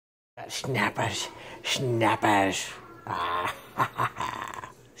Snappers, snappers. Ah, ha, ha, ha.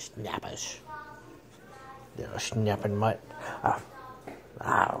 Snappers. Little snapping mutt. Oh.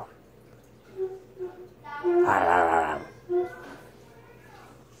 Oh.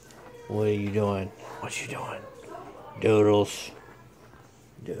 What are you doing? What you doing? Doodles.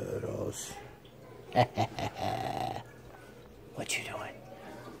 Doodles. What you doing?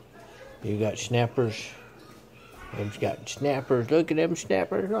 You got snappers? Them's got snappers. Look at them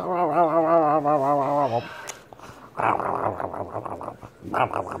snappers.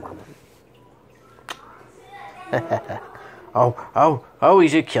 Oh,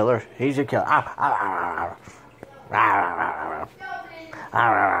 he's a killer. He's a killer.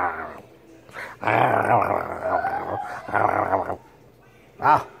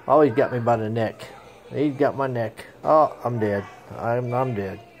 Oh, he's got me by the neck. He's got my neck. Oh, I'm dead. I'm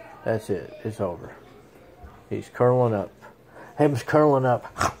dead. That's it. It's over. He's curling up. Him's curling up.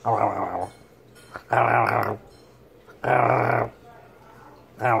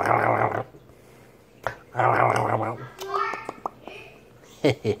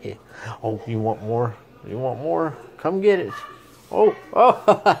 Oh, you want more? You want more? Come get it. Oh.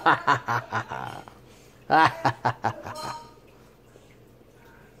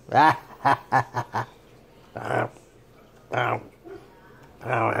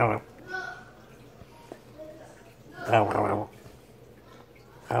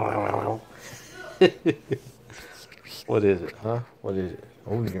 What is it, huh? What is it?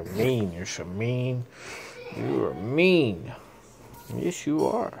 Oh, you're mean. You're so mean. You are mean. Yes, you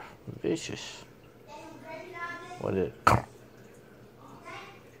are. Vicious. What is it?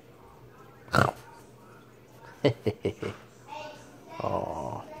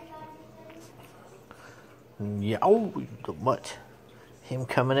 Oh. Yeah. Oh, the mutt. Him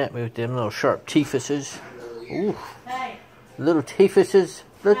coming at me with them little sharp teethuses. Ooh. Hey. Little teethuses.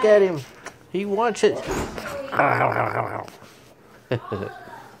 Look at him. He wants it.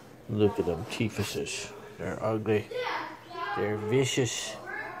 Look at them teethuses. They're ugly. They're vicious.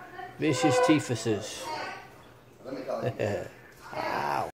 Vicious teethuses.